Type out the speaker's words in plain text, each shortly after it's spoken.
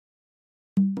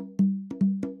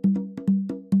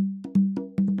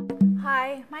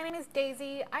Hi, my name is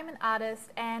Daisy. I'm an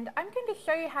artist and I'm going to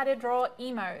show you how to draw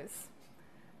emos.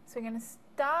 So we're going to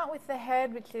start with the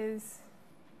head, which is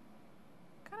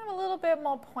kind of a little bit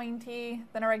more pointy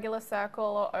than a regular circle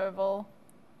or oval.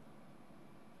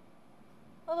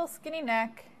 A little skinny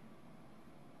neck.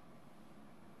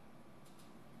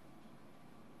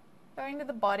 Going to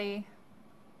the body.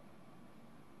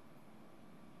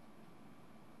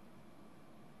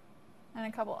 And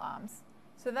a couple arms.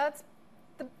 So that's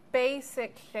the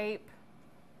basic shape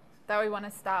that we want to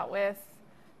start with.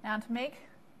 Now to make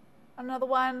another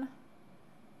one,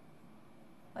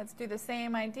 let's do the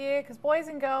same idea because boys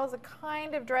and girls are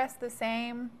kind of dressed the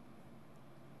same.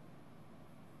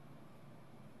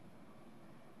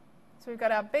 So we've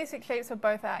got our basic shapes for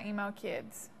both our emo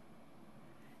kids.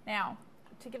 Now,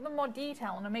 to give them more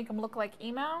detail and to make them look like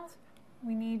emos,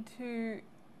 we need to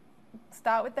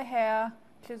start with the hair,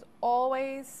 which is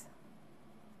always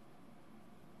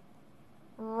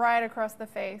right across the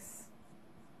face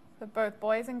for both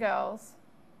boys and girls.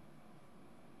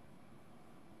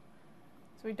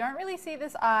 So we don't really see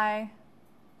this eye.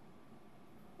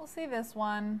 We'll see this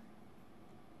one.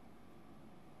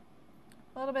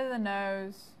 A little bit of the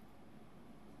nose.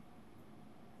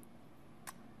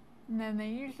 And then they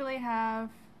usually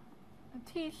have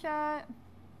a t-shirt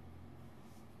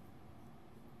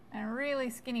and really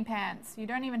skinny pants. You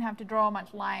don't even have to draw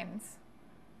much lines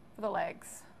for the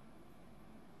legs.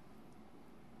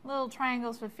 Little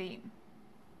triangles for feet.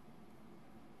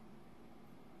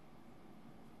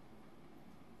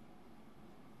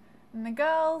 And the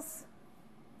girls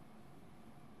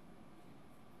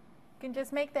can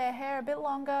just make their hair a bit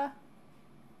longer.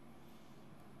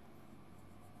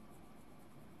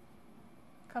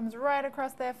 Comes right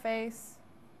across their face.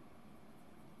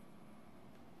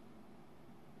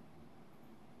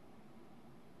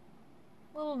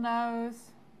 Little nose.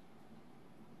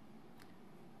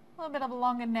 A little bit of a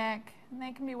longer neck, and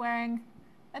they can be wearing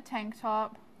a tank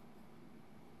top.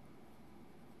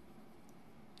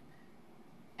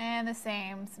 And the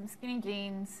same, some skinny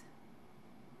jeans.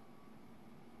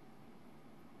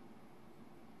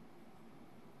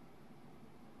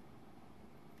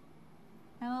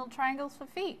 And little triangles for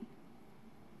feet.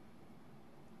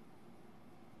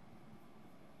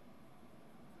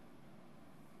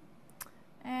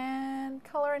 And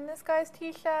color in this guy's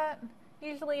t-shirt.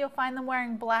 Usually you'll find them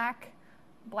wearing black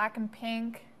and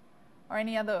pink, or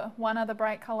one other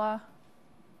bright color.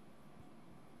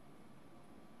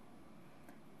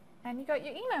 And you got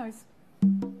your emos.